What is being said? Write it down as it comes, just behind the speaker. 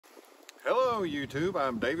Hello YouTube,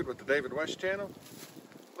 I'm David with the David West channel.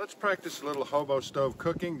 Let's practice a little hobo stove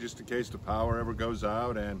cooking just in case the power ever goes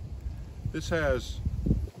out, and this has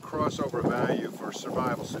crossover value for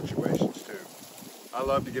survival situations too. I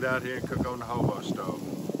love to get out here and cook on the hobo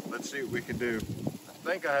stove. Let's see what we can do. I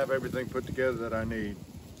think I have everything put together that I need.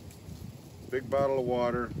 Big bottle of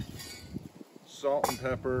water, salt and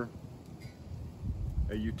pepper,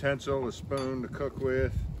 a utensil, a spoon to cook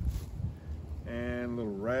with, and a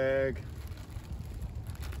little rag,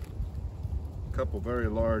 a couple very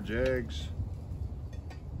large eggs,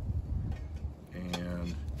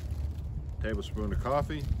 and a tablespoon of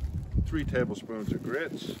coffee, 3 tablespoons of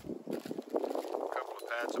grits, a couple of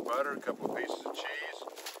pads of butter, a couple of pieces of cheese,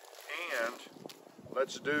 and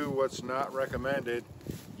let's do what's not recommended.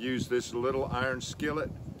 Use this little iron skillet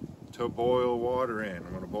to boil water in. I'm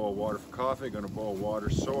going to boil water for coffee, going to boil water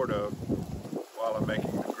sort of while I'm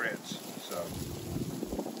making the grits. So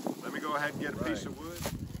let me go ahead and get a piece of wood,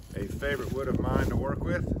 a favorite wood of mine to work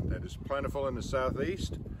with that is plentiful in the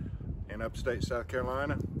southeast and upstate South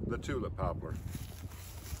Carolina, the Tulip Poplar.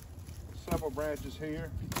 Several branches here,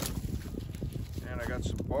 and I got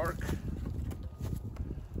some bark.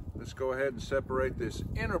 Let's go ahead and separate this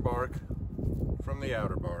inner bark from the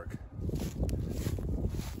outer bark.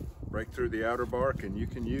 Break through the outer bark and you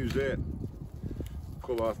can use it.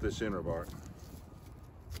 Pull off this inner bark.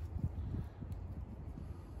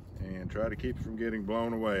 And try to keep it from getting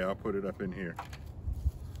blown away. I'll put it up in here.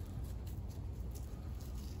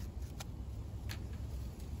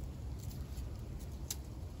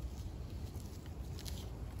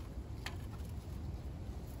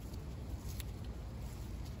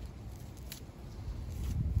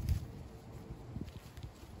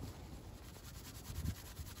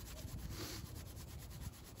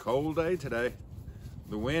 Cold day today.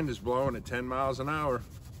 The wind is blowing at 10 miles an hour.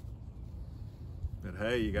 But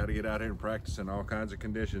hey, you got to get out here and practice in all kinds of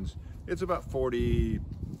conditions. It's about 40,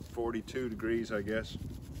 42 degrees, I guess.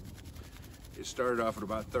 It started off at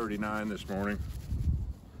about 39 this morning.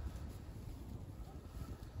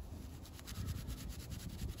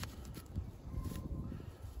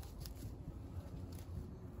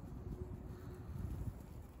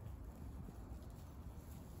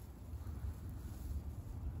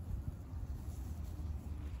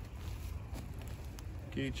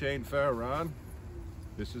 Keychain ferro rod.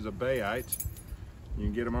 This is a Bayite. You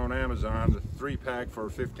can get them on Amazon, the 3-pack for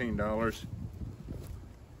 $15.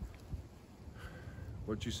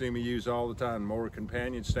 What you see me use all the time, more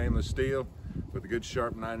companion stainless steel with a good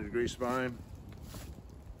sharp 90-degree spine.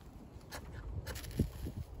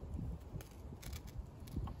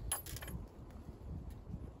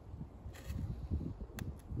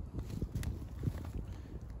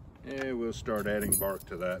 And we'll start adding bark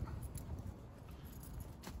to that.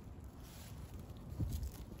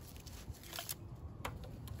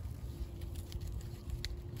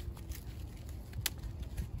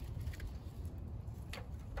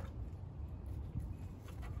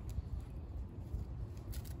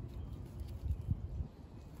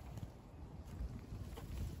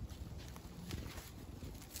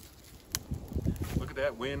 Look at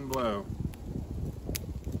that wind blow.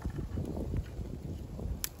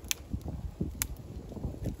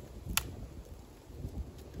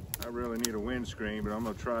 I really need a windscreen, but I'm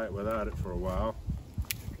going to try it without it for a while.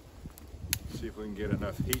 See if we can get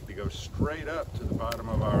enough heat to go straight up to the bottom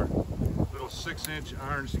of our little 6-inch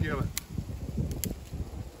iron skillet.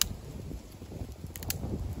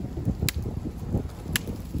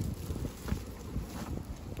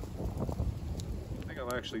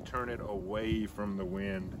 I'll actually turn it away from the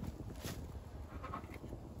wind.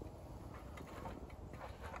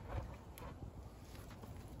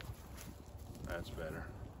 That's better.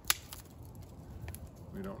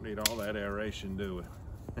 We don't need all that aeration, do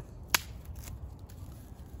we?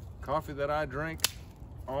 Coffee that I drink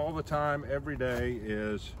all the time, every day,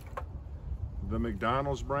 is the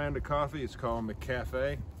McDonald's brand of coffee. It's called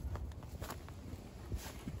McCafe.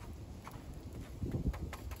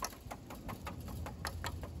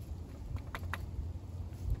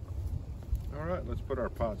 All right, let's put our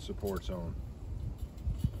pot supports on.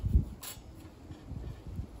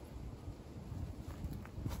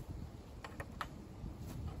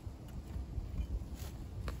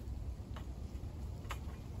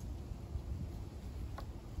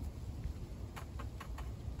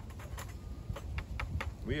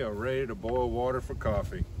 We are ready to boil water for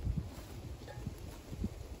coffee.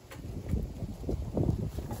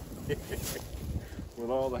 With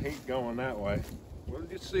all the heat going that way. We'll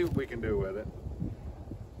just see what we can do with it.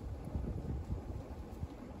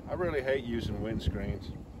 I really hate using windscreens.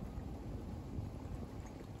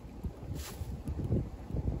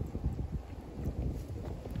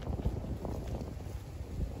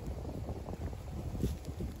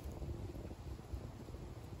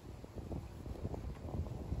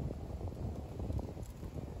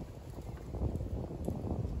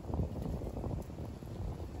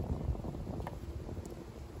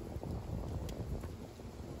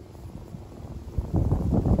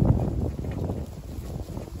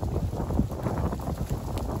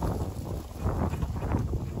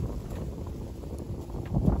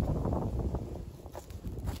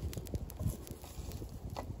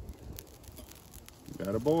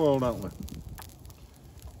 Got to boil, don't we?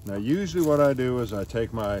 Now usually what I do is I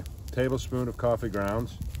take my tablespoon of coffee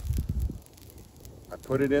grounds, I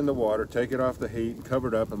put it in the water, take it off the heat and cover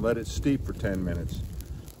it up and let it steep for 10 minutes.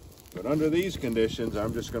 But under these conditions,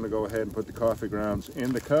 I'm just going to go ahead and put the coffee grounds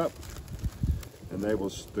in the cup, and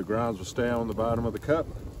the grounds will stay on the bottom of the cup,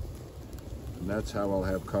 and that's how I'll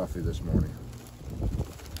have coffee this morning.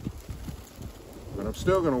 But I'm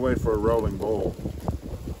still going to wait for a rolling boil.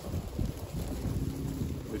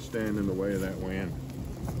 They stand in the way of that wind.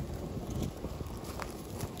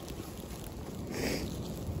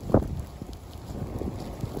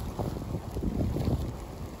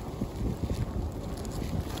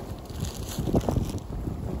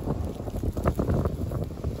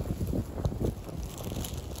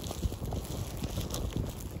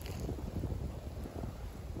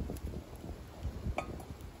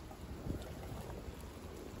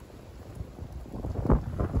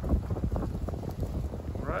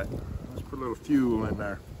 Let's put a little fuel in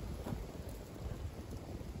there.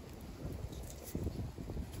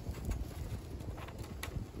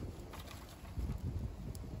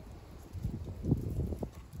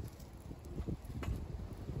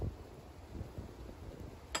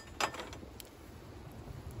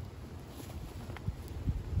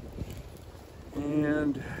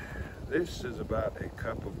 And this is about a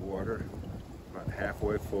cup of water, about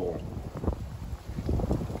halfway full.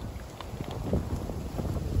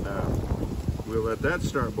 Now, we'll let that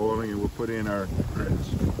start boiling and we'll put in our grits.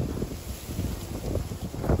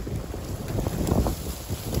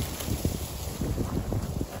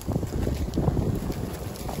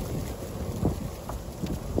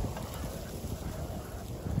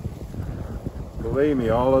 Believe me,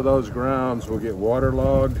 all of those grounds will get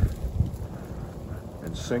waterlogged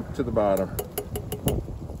and sink to the bottom.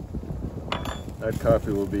 That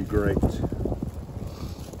coffee will be great.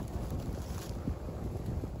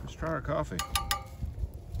 Let's try our coffee.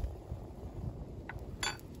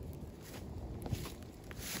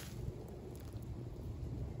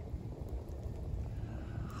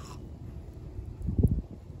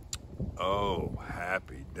 Oh,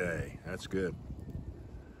 happy day. That's good.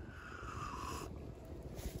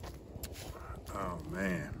 Oh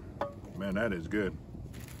man, that is good.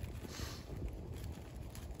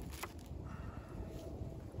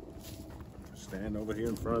 Stand over here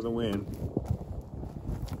in front of the wind.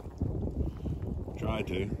 Try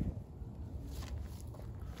to.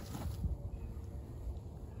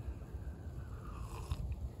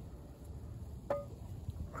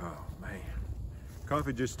 Oh man,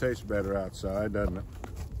 coffee just tastes better outside, doesn't it?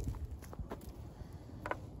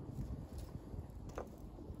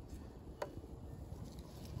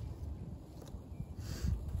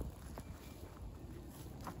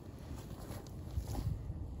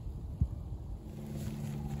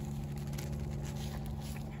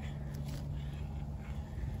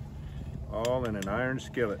 All in an iron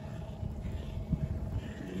skillet.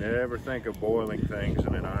 You never think of boiling things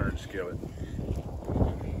in an iron skillet.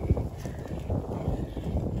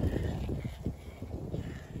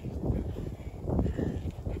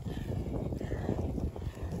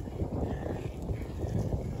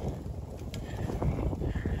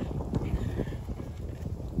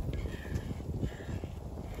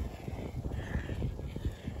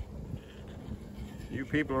 You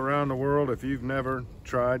people around the world, if you've never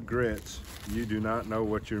tried grits, you do not know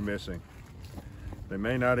what you're missing. They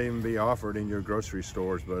may not even be offered in your grocery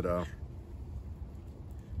stores, but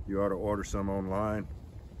you ought to order some online.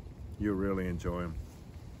 You'll really enjoy them.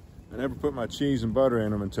 I never put my cheese and butter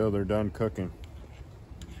in them until they're done cooking.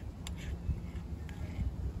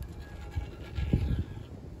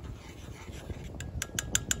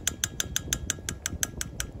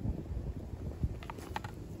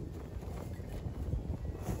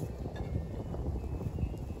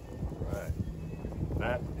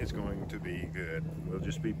 That is going to be good. We'll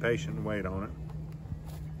just be patient and wait on it.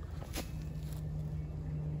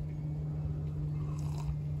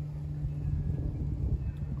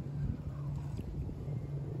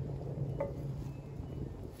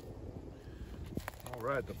 All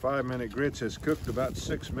right, the 5-minute grits has cooked about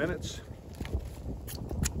 6 minutes.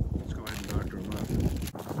 Let's go ahead and doctor them up.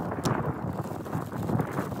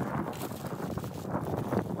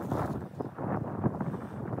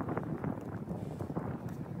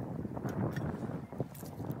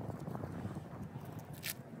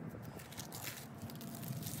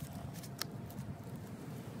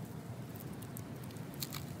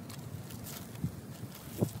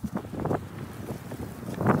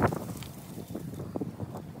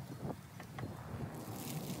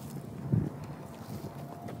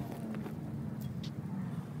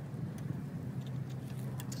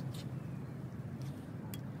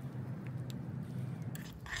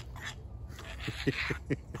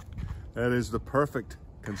 That is the perfect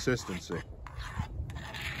consistency.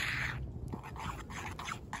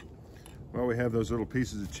 Well, we have those little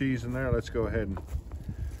pieces of cheese in there. Let's go ahead and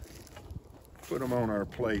put them on our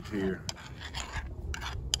plate here.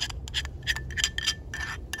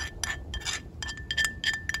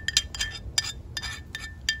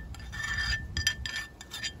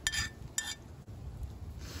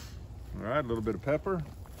 All right, a little bit of pepper.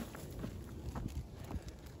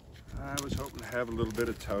 I was hoping to have a little bit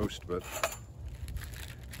of toast, but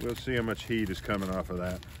we'll see how much heat is coming off of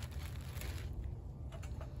that.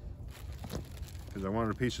 Because I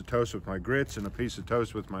wanted a piece of toast with my grits and a piece of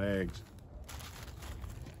toast with my eggs.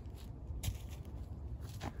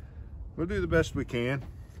 We'll do the best we can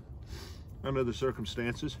under the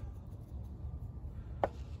circumstances.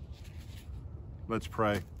 Let's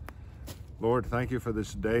pray. Lord, thank you for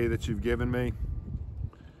this day that you've given me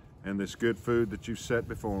and this good food that you've set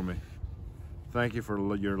before me. Thank you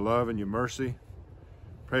for your love and your mercy.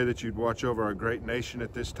 Pray that you'd watch over our great nation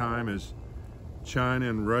at this time as China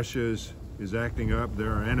and Russia is acting up.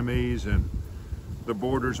 There are enemies and the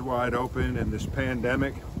borders wide open and this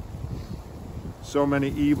pandemic. So many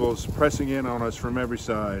evils pressing in on us from every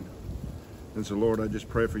side. And so, Lord, I just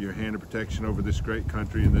pray for your hand of protection over this great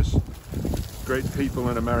country and this great people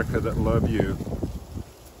in America that love you.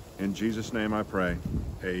 In Jesus' name I pray,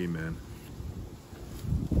 amen.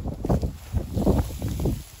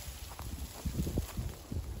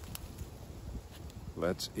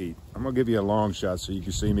 Let's eat. I'm gonna give you a long shot so you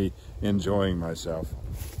can see me enjoying myself.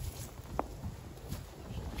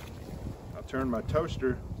 I'll turn my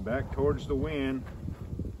toaster back towards the wind.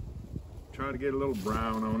 Try to get a little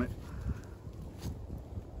brown on it.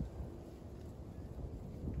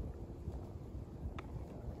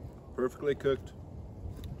 Perfectly cooked.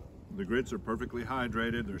 The grits are perfectly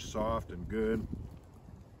hydrated. They're soft and good.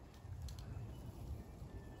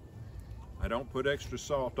 I don't put extra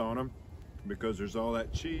salt on them because there's all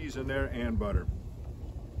that cheese in there and butter,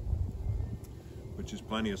 which is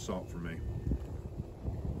plenty of salt for me.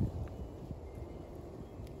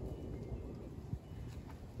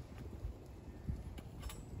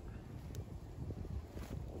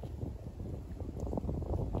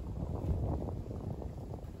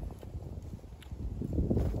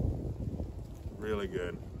 Really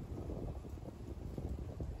good.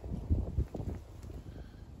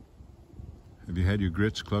 Have you had your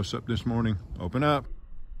grits close up this morning? Open up.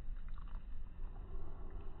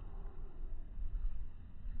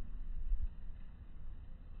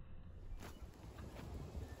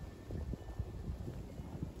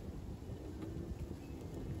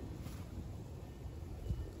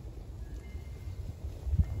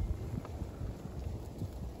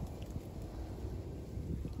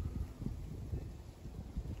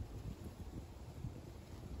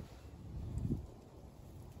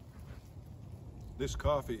 This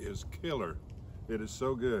coffee is killer. It is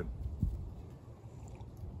so good.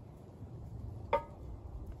 All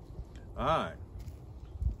right,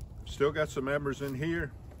 still got some embers in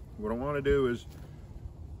here. What I want to do is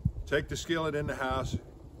take the skillet in the house,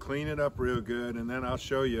 clean it up real good, and then I'll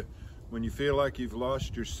show you when you feel like you've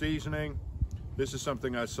lost your seasoning. This is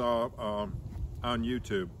something I saw on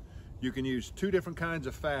YouTube. You can use 2 different kinds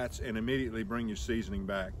of fats and immediately bring your seasoning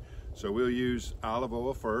back. So we'll use olive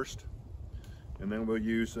oil first, and then we'll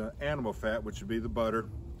use animal fat, which would be the butter,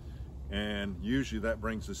 and usually that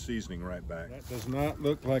brings the seasoning right back. That does not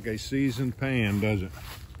look like a seasoned pan, does it?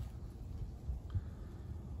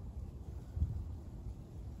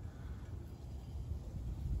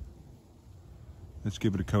 Let's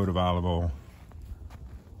give it a coat of olive oil.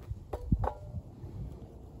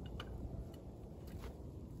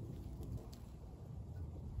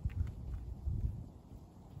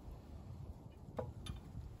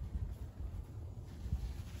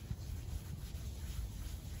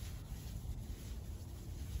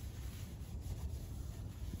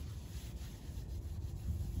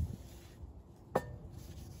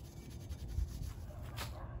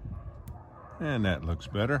 And that looks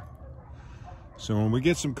better. So when we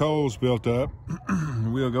get some coals built up,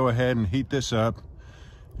 we'll go ahead and heat this up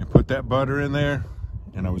and put that butter in there.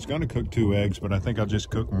 And I was going to cook 2 eggs, but I think I'll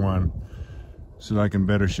just cook 1 so that I can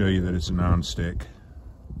better show you that it's a non-stick.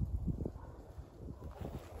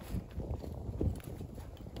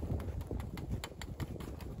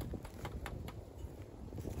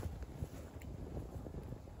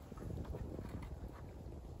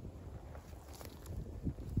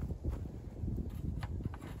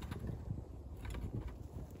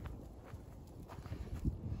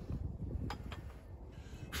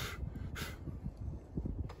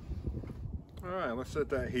 All right, let's set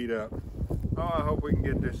that heat up. Oh, I hope we can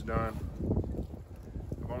get this done.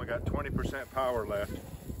 I've only got 20% power left.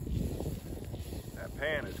 That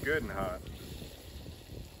pan is good and hot.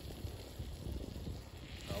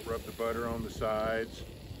 I'll rub the butter on the sides.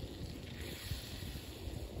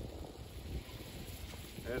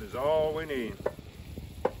 That is all we need.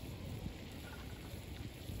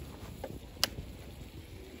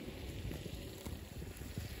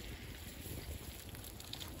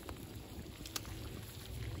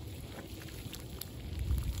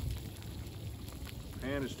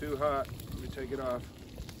 Pan is too hot. Let me take it off.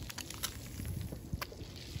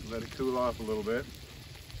 Let it cool off a little bit.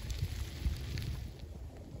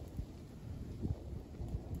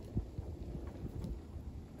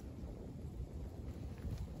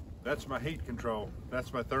 That's my heat control.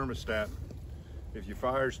 That's my thermostat. If your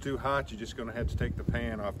fire's too hot, you're just going to have to take the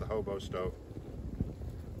pan off the Hobo stove.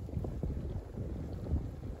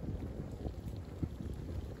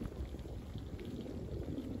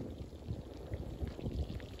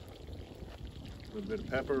 A little bit of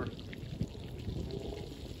pepper.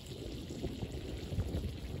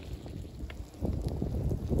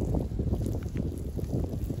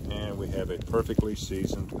 And we have a perfectly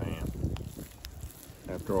seasoned pan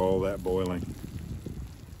after all that boiling.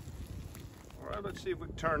 All right, let's see if we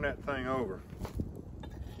can turn that thing over.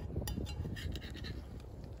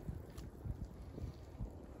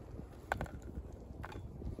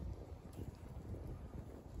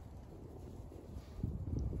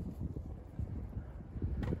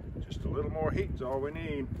 Just a little more heat is all we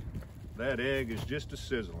need. That egg is just a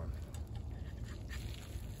sizzling.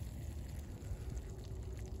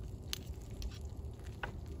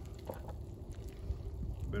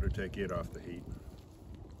 Better take it off the heat.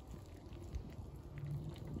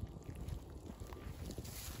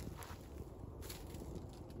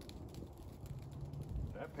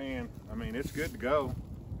 That pan, I mean, it's good to go.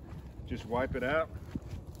 Just wipe it out.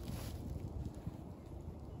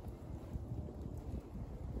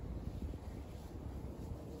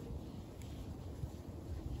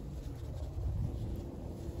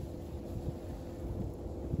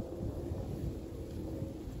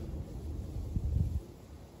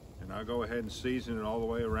 I'll go ahead and season it all the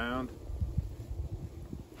way around.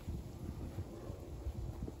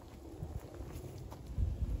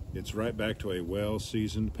 It's right back to a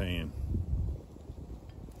well-seasoned pan.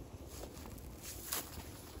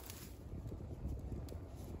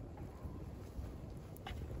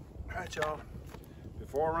 All right, y'all.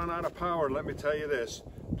 Before I run out of power, let me tell you this.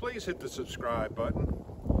 Please hit the subscribe button.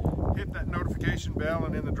 Hit that notification bell,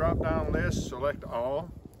 and in the drop-down list, select all.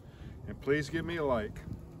 And please give me a like.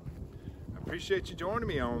 Appreciate you joining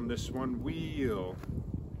me on this one. We'll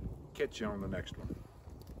catch you on the next one.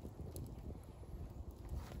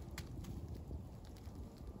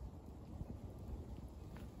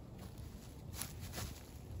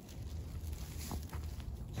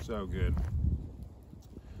 So good.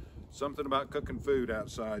 Something about cooking food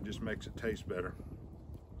outside just makes it taste better.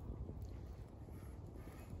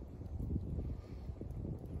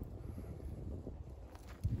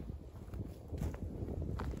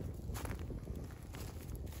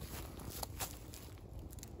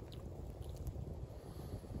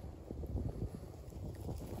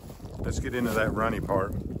 Let's get into that runny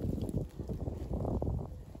part.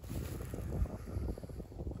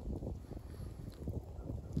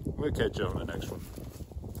 We'll catch you on the next one.